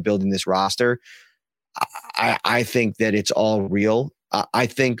he's done building this roster, I think that it's all real. I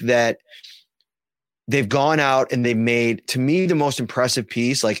think that they've gone out and they made, to me, the most impressive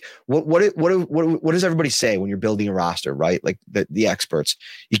piece. Like what does everybody say when you're building a roster, right? Like the experts,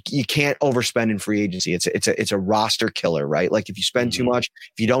 you can't overspend in free agency. It's a roster killer, right? Like if you spend too much,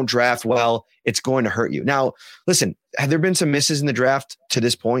 if you don't draft well, it's going to hurt you. Now, listen, have there been some misses in the draft to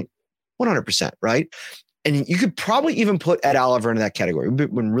this point? 100%, right? And you could probably even put Ed Oliver into that category.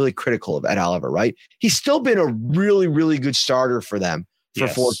 We've been really critical of Ed Oliver, right? He's still been a really, really good starter for them for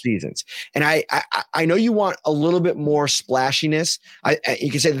 4 seasons. And I know you want a little bit more splashiness.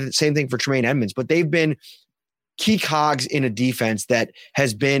 You can say the same thing for Tremaine Edmonds, but they've been key cogs in a defense that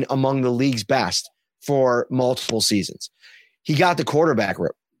has been among the league's best for multiple seasons. He got the quarterback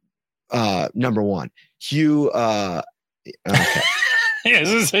number one. Hugh. Okay.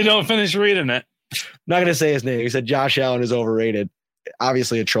 Yeah, they don't finish reading it. I'm not going to say his name. He said Josh Allen is overrated.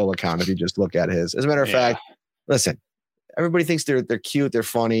 obviously a troll account if you just look at his. As a matter of fact, listen, everybody thinks they're cute, they're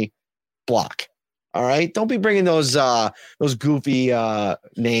funny. Block. All right. Don't be bringing those goofy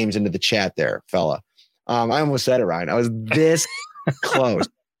names into the chat there, fella. I almost said it, Ryan. I was this close.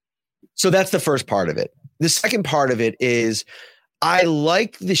 So that's the first part of it. The second part of it is I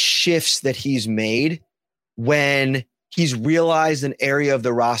like the shifts that he's made when he's realized an area of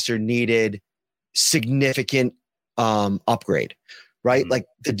the roster needed significant upgrade, right? Like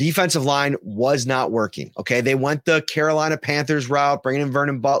the defensive line was not working. Okay. They went the Carolina Panthers route, bringing in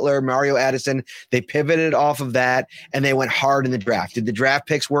Vernon Butler, Mario Addison. They pivoted off of that and they went hard in the draft. Did the draft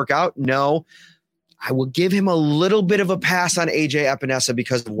picks work out? No. I will give him a little bit of a pass on AJ Epinesa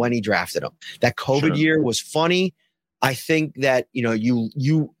because of when he drafted him. That COVID year was funny. I think that,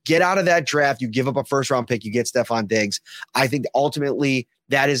 you get out of that draft, you give up a first round pick, you get Stephon Diggs. I think ultimately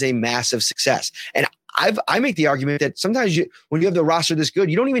that is a massive success. And I make the argument that sometimes when you have the roster this good,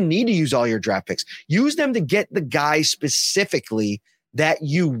 you don't even need to use all your draft picks. Use them to get the guy specifically that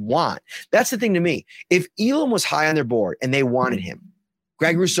you want. That's the thing to me. If Elam was high on their board and they wanted him,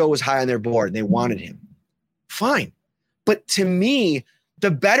 Greg Rousseau was high on their board and they wanted him, fine. But to me,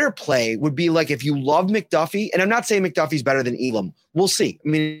 the better play would be like if you love McDuffie, and I'm not saying McDuffie's better than Elam. We'll see. I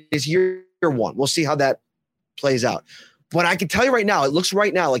mean, it's year one. We'll see how that plays out. But I can tell you right now, it looks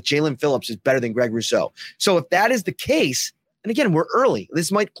right now like Jalen Phillips is better than Greg Rousseau. So if that is the case, and again, we're early.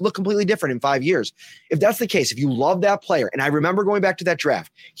 This might look completely different in 5 years. If that's the case, if you love that player, and I remember going back to that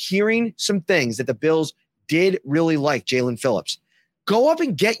draft, hearing some things that the Bills did really like Jalen Phillips, go up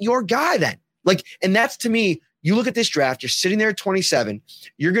and get your guy then. And that's to me, you look at this draft, you're sitting there at 27,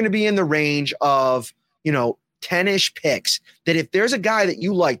 you're going to be in the range of, 10-ish picks that if there's a guy that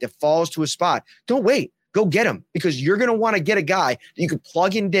you like that falls to a spot, don't wait. Go get him because you're going to want to get a guy that you can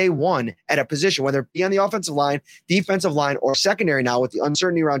plug in day one at a position, whether it be on the offensive line, defensive line, or secondary now with the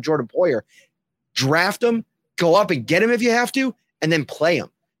uncertainty around Jordan Poyer. Draft him, go up and get him if you have to, and then play him.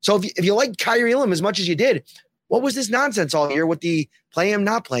 So if you like Kyrie Elam as much as you did, what was this nonsense all year with the play him,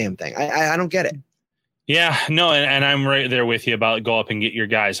 not play him thing? I don't get it. Yeah, no, and I'm right there with you about go up and get your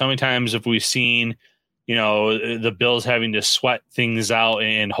guys. How many times have we seen, the Bills having to sweat things out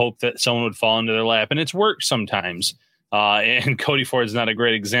and hope that someone would fall into their lap? And it's worked sometimes. And Cody Ford's not a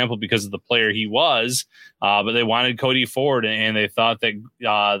great example because of the player he was, but they wanted Cody Ford and they thought that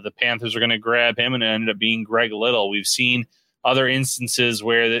the Panthers were going to grab him, and it ended up being Greg Little. We've seen other instances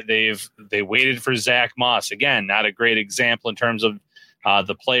where they waited for Zach Moss. Again, not a great example in terms of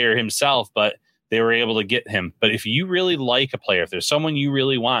the player himself, but they were able to get him. But if you really like a player, if there's someone you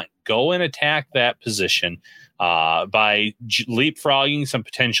really want, go and attack that position by leapfrogging some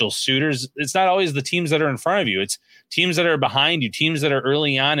potential suitors. It's not always the teams that are in front of you. It's teams that are behind you, teams that are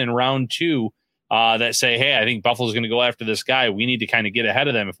early on in round two that say, hey, I think Buffalo's going to go after this guy. We need to kind of get ahead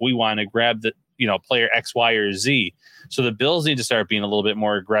of them if we want to grab the player X, Y, or Z. So the Bills need to start being a little bit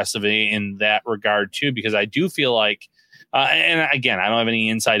more aggressive in that regard too, because I do feel like, and again, I don't have any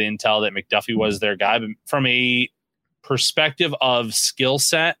inside intel that McDuffie was their guy, but from a perspective of skill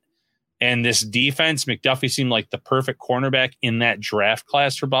set and this defense, McDuffie seemed like the perfect cornerback in that draft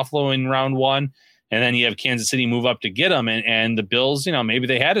class for Buffalo in round one. And then you have Kansas City move up to get him, and the Bills, maybe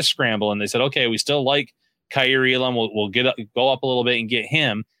they had a scramble and they said, okay, we still like Kyrie Elam. We'll go up a little bit and get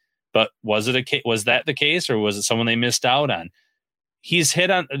him. But was that the case, or was it someone they missed out on? He's hit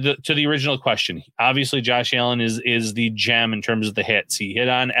on to the original question. Obviously, Josh Allen is the gem in terms of the hits. He hit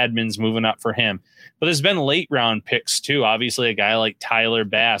on Edmonds moving up for him. But there's been late round picks too. Obviously, a guy like Tyler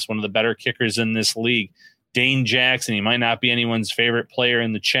Bass, one of the better kickers in this league. Dane Jackson, he might not be anyone's favorite player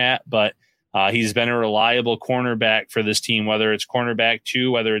in the chat, but he's been a reliable cornerback for this team, whether it's cornerback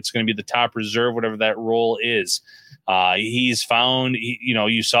 2, whether it's going to be the top reserve, whatever that role is. He's found,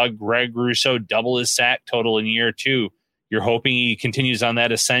 you saw Greg Rousseau double his sack total in year 2. You're hoping he continues on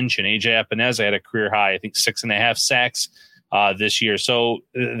that ascension. AJ Epinesa had a career high, I think 6.5 sacks this year. So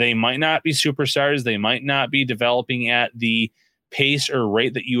they might not be superstars. They might not be developing at the pace or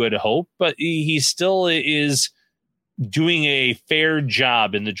rate that you would hope, but he still is doing a fair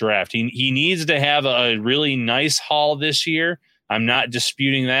job in the draft. He needs to have a really nice haul this year. I'm not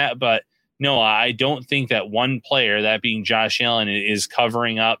disputing that, but no, I don't think that one player, that being Josh Allen, is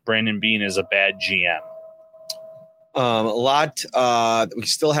covering up Brandon Beane as a bad GM. A lot we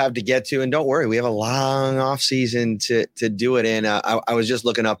still have to get to, and don't worry, we have a long off season to do it in. I was just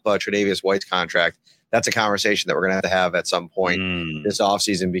looking up Tre'Davious White's contract. That's a conversation that we're going to have at some point this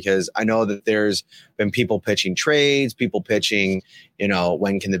offseason, because I know that there's been people pitching trades, people pitching,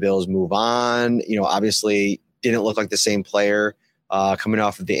 when can the Bills move on? Obviously didn't look like the same player coming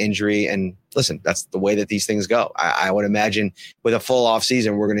off of the injury. And listen, that's the way that these things go. I would imagine with a full off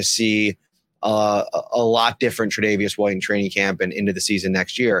season, we're going to see a lot different Tre'Davious White in training camp and into the season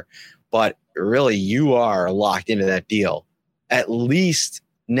next year. But really, you are locked into that deal at least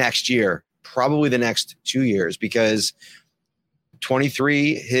next year, probably the next 2 years, because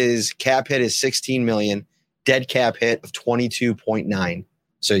 23, his cap hit is 16 million, dead cap hit of 22.9.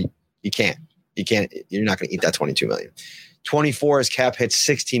 So you're not going to eat that 22 million. 24, his cap hit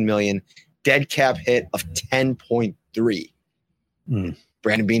 16 million, dead cap hit of 10.3.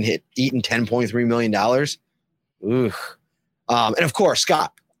 Brandon Beane eating $10.3 million. Ooh. And of course,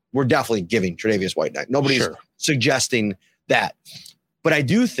 Scott, we're definitely giving Tre'Davious White that. Nobody's suggesting that. But I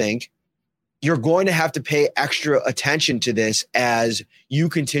do think you're going to have to pay extra attention to this as you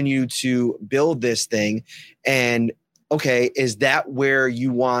continue to build this thing. And okay, is that where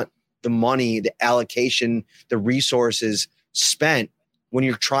you want the money, the allocation, the resources spent when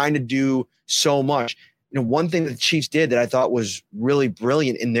you're trying to do so much? One thing that the Chiefs did that I thought was really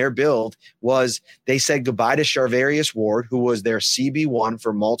brilliant in their build was they said goodbye to Charvarius Ward, who was their CB1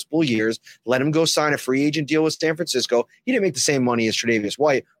 for multiple years, let him go sign a free agent deal with San Francisco. He didn't make the same money as Tre'Davious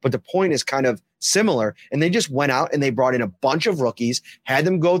White, but the point is kind of similar. And they just went out and they brought in a bunch of rookies, had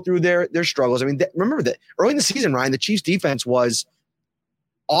them go through their struggles. I mean, remember that early in the season, Ryan, the Chiefs defense was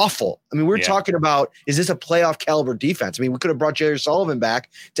awful. I mean, we're talking about, is this a playoff caliber defense? I mean, we could have brought Jerry Sullivan back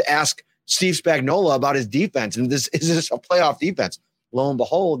to ask Steve Spagnuolo about his defense. And is this a playoff defense? Lo and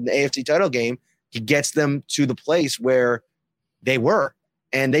behold, in the AFC title game, he gets them to the place where they were.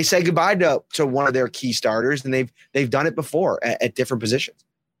 And they say goodbye to one of their key starters. And they've done it before at different positions.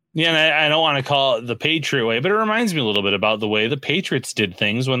 Yeah, and I don't want to call it the Patriot way, but it reminds me a little bit about the way the Patriots did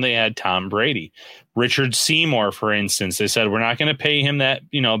things when they had Tom Brady. Richard Seymour, for instance, they said, we're not going to pay him that,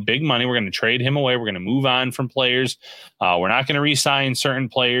 big money. We're going to trade him away. We're going to move on from players. We're not going to re-sign certain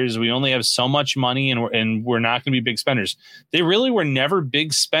players. We only have so much money, and we're not going to be big spenders. They really were never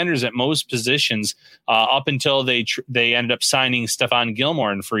big spenders at most positions up until they ended up signing Stephon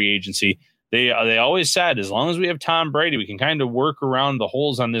Gilmore in free agency. They always said, as long as we have Tom Brady, we can kind of work around the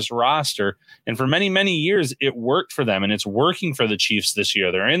holes on this roster. And for many, many years, it worked for them. And it's working for the Chiefs this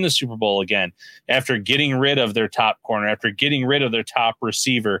year. They're in the Super Bowl again after getting rid of their top corner, after getting rid of their top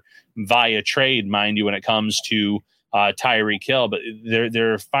receiver via trade, mind you, when it comes to Tyreek Hill. But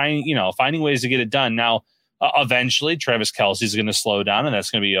they're finding ways to get it done. Now, eventually, Travis Kelce is going to slow down, and that's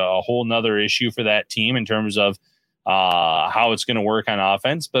going to be a whole nother issue for that team in terms of how it's going to work on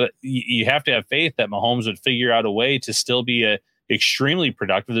offense. But you have to have faith that Mahomes would figure out a way to still be extremely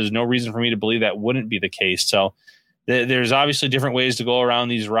productive. There's no reason for me to believe that wouldn't be the case. So there's obviously different ways to go around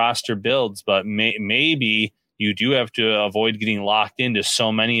these roster builds, but maybe you do have to avoid getting locked into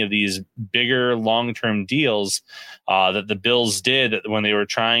so many of these bigger long-term deals that the Bills did when they were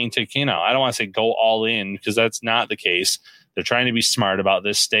trying to, I don't want to say go all in, because that's not the case. They're trying to be smart about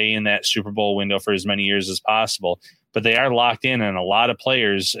this, stay in that Super Bowl window for as many years as possible. But they are locked in on a lot of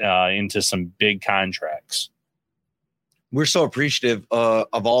players into some big contracts. We're so appreciative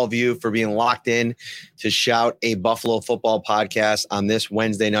of all of you for being locked in to Shout, a Buffalo football podcast on this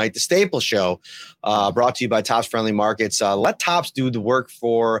Wednesday night. The Staples Show, brought to you by Tops Friendly Markets. Let Tops do the work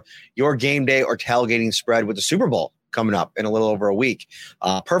for your game day or tailgating spread with the Super Bowl coming up in a little over a week.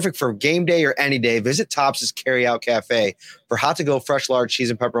 Perfect for game day or any day. Visit Tops's Carryout Cafe for hot-to-go fresh large cheese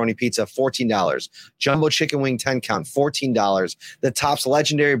and pepperoni pizza, $14. Jumbo chicken wing 10 count, $14. The Tops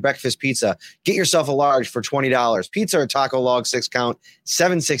legendary breakfast pizza. Get yourself a large for $20. Pizza or taco log 6 count,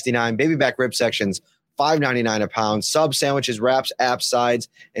 $7.69. Baby back rib sections, $5.99 a pound. Sub sandwiches, wraps, apps, sides,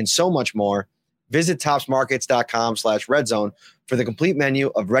 and so much more. Visit topsmarkets.com/redzone for the complete menu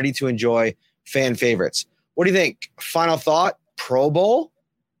of ready-to-enjoy fan favorites. What do you think? Final thought, Pro Bowl?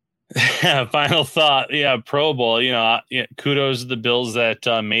 Final thought. Yeah, Pro Bowl. Kudos to the Bills that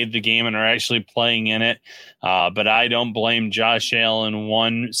made the game and are actually playing in it. But I don't blame Josh Allen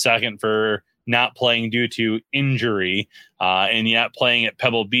 1 second for not playing due to injury and yet playing at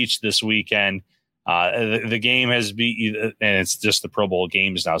Pebble Beach this weekend. The game has been, and it's just the Pro Bowl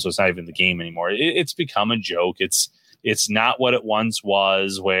games now, so it's not even the game anymore. It's become a joke. It's not what it once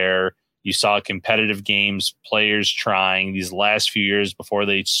was, where you saw competitive games, players trying. These last few years before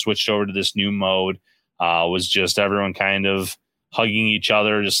they switched over to this new mode was just everyone kind of hugging each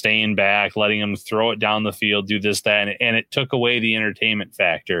other, just staying back, letting them throw it down the field, do this, that, and it took away the entertainment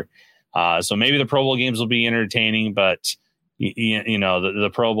factor. So maybe the Pro Bowl games will be entertaining, but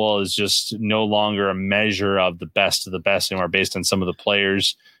the Pro Bowl is just no longer a measure of the best anymore based on some of the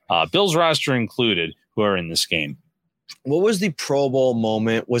players, Bills roster included, who are in this game. What was the Pro Bowl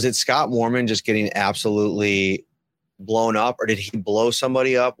moment? Was it Scott Mormon just getting absolutely blown up, or did he blow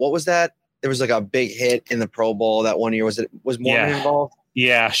somebody up? What was that? There was like a big hit in the Pro Bowl that one year. Was Mormon involved?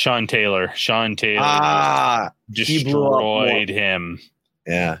 Yeah, Sean Taylor. Destroyed him.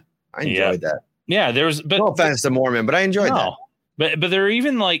 Yeah, I enjoyed that. Yeah, no offense to Mormon, but I enjoyed that. But there are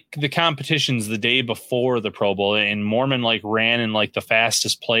even like the competitions the day before the Pro Bowl, and Mormon like ran in like the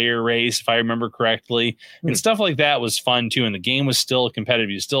fastest player race, if I remember correctly, and stuff like that was fun too. And the game was still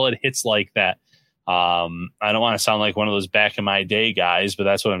competitive. You still had hits like that. I don't want to sound like one of those back in my day guys, but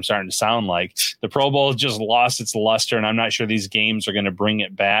that's what I'm starting to sound like. The Pro Bowl just lost its luster, and I'm not sure these games are going to bring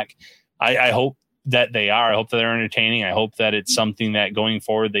it back. I hope that they are. I hope that they're entertaining. I hope that it's something that going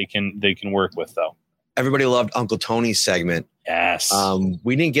forward they can work with, though. Everybody loved Uncle Tony's segment. Yes.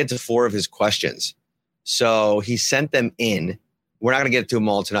 We didn't get to 4 of his questions, so he sent them in. We're not going to get to them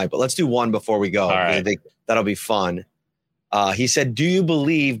all tonight, but let's do one before we go. All right. I think that'll be fun. He said, do you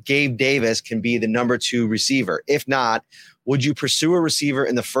believe Gabe Davis can be the number 2 receiver? If not, would you pursue a receiver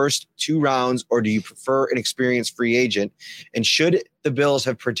in the first 2 rounds, or do you prefer an experienced free agent? And should the Bills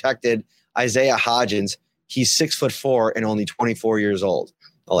have protected Isaiah Hodgins? He's 6'4" and only 24 years old.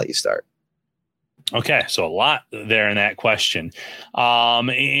 I'll let you start. Okay, so a lot there in that question.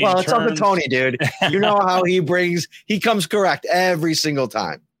 It's Uncle Tony, dude. You know how he comes correct every single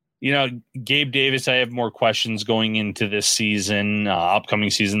time. You know, Gabe Davis, I have more questions going into this season, upcoming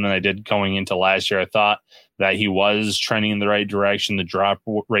season, than I did going into last year. I thought that he was trending in the right direction. The drop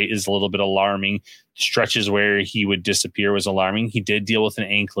rate is a little bit alarming. Stretches where he would disappear was alarming. He did deal with an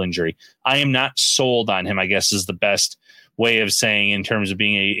ankle injury. I am not sold on him, I guess, is the best way of saying, in terms of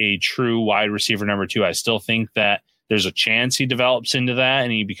being a true wide receiver number 2. I still think that there's a chance he develops into that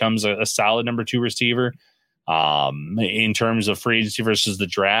and he becomes a solid number 2 receiver. In terms of free agency versus the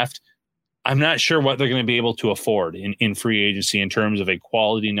draft, I'm not sure what they're going to be able to afford in free agency in terms of a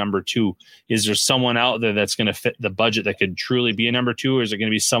quality number 2. Is there someone out there that's going to fit the budget that could truly be a number 2, or is it going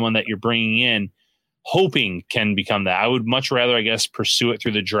to be someone that you're bringing in hoping can become that? I would much rather, I guess, pursue it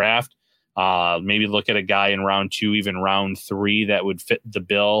through the draft. Maybe look at a guy in round 2, even round 3 that would fit the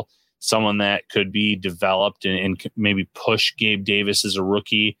bill, someone that could be developed and maybe push Gabe Davis as a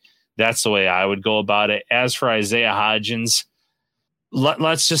rookie. That's the way I would go about it. As for Isaiah Hodgins,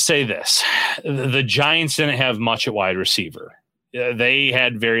 let's just say this. The Giants didn't have much at wide receiver. They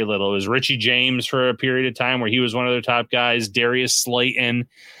had very little. It was Richie James for a period of time where he was one of their top guys, Darius Slayton.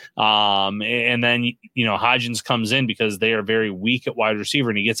 And then, you know, Hodgins comes in because they are very weak at wide receiver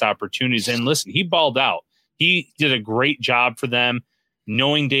and he gets opportunities. And listen, he balled out. He did a great job for them.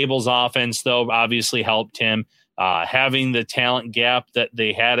 Knowing Dable's offense, though, obviously helped him. Having the talent gap that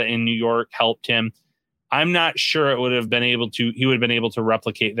they had in New York helped him. I'm not sure he would have been able to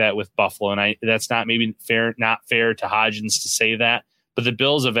replicate that with Buffalo. And that's not fair to Hodgins to say that, but the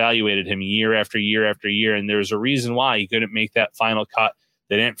Bills evaluated him year after year after year. And there's a reason why he couldn't make that final cut.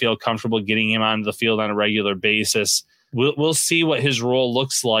 They didn't feel comfortable getting him onto the field on a regular basis. We'll see what his role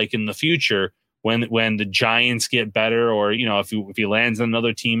looks like in the future when the Giants get better, or, you know, if he lands on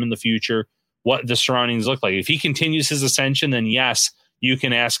another team in the future, what the surroundings look like. If he continues his ascension, then yes, you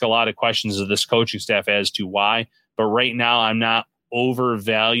can ask a lot of questions of this coaching staff as to why. But right now, I'm not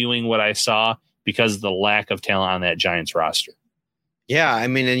overvaluing what I saw because of the lack of talent on that Giants roster. Yeah, I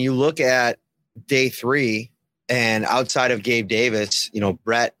mean, and you look at day 3, and outside of Gabe Davis, you know,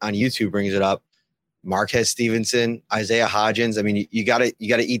 Brett on YouTube brings it up. Marquez Stevenson, Isaiah Hodgins. I mean, you gotta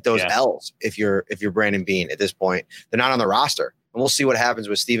eat those L's if you're Brandon Beane at this point. They're not on the roster, and we'll see what happens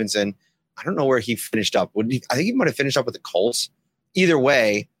with Stevenson. I don't know where he finished up. I think he might have finished up with the Colts. Either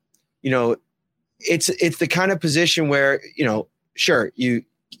way, you know, it's the kind of position where, you know, sure, you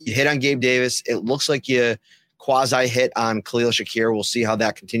hit on Gabe Davis. It looks like you quasi hit on Khalil Shakir. We'll see how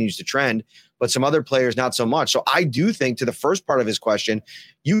that continues to trend. But some other players, not so much. So I do think, to the first part of his question,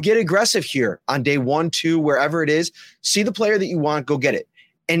 you get aggressive here on day 1, 2, wherever it is. See the player that you want, go get it.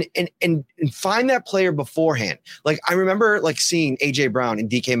 And find that player beforehand. Like, I remember like seeing AJ Brown and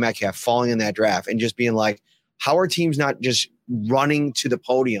DK Metcalf falling in that draft and just being like, how are teams not just running to the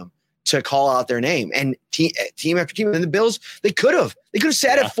podium to call out their name? And team after team. And the Bills, they could have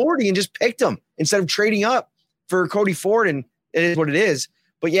sat at 40 and just picked them instead of trading up for Cody Ford. And it is what it is.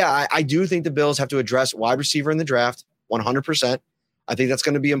 But yeah, I do think the Bills have to address wide receiver in the draft 100%. I think that's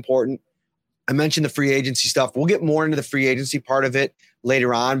going to be important. I mentioned the free agency stuff. We'll get more into the free agency part of it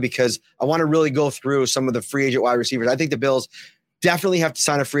later on, because I want to really go through some of the free agent wide receivers. I think the Bills definitely have to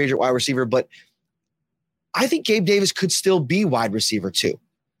sign a free agent wide receiver, but I think Gabe Davis could still be wide receiver too.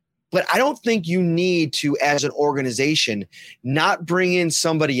 But I don't think you need to, as an organization, not bring in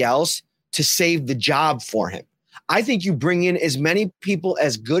somebody else to save the job for him. I think you bring in as many people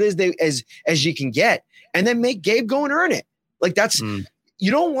as good as you can get. and then make Gabe go and earn it. Like that's,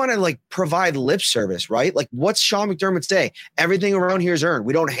 you don't want to like provide lip service, right? Like what's Sean McDermott say? Everything around here is earned.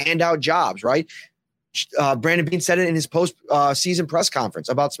 We don't hand out jobs, right? Brandon Beane said it in his post season press conference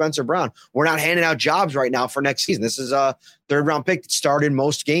about Spencer Brown. We're not handing out jobs right now for next season. This is a 3rd round pick that started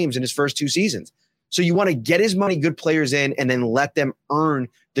most games in his first 2 seasons. So you want to get as many good players in and then let them earn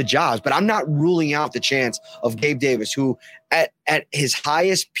the jobs. But I'm not ruling out the chance of Gabe Davis, who at his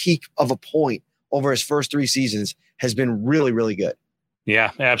highest peak of a point over his first 3 seasons has been really, really good.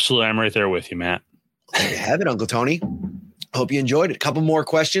 Yeah, absolutely. I'm right there with you, Matt. There you have it, Uncle Tony. Hope you enjoyed it. A couple more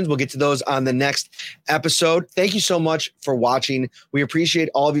questions. We'll get to those on the next episode. Thank you so much for watching. We appreciate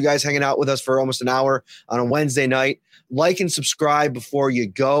all of you guys hanging out with us for almost an hour on a Wednesday night. Like and subscribe before you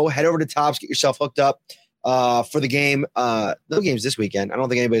go. Head over to Tops, get yourself hooked up for the game. No games this weekend. I don't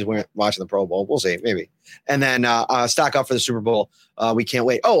think anybody's watching the Pro Bowl. We'll see, maybe. And then stock up for the Super Bowl. We can't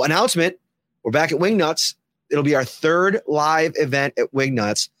wait. Oh, announcement. We're back at Wingnuts. It'll be our 3rd live event at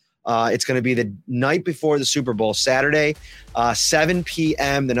Wingnuts. It's going to be the night before the Super Bowl, Saturday, 7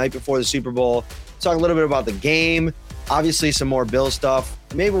 p.m., the night before the Super Bowl. Talk a little bit about the game, obviously some more Bill stuff.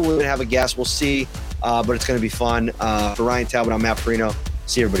 Maybe we'll have a guest. We'll see, but it's going to be fun. For Ryan Talbot, I'm Matt Perino.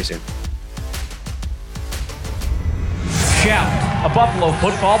 See everybody soon. Shout, a Buffalo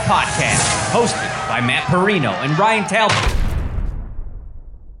football podcast, hosted by Matt Perino and Ryan Talbot.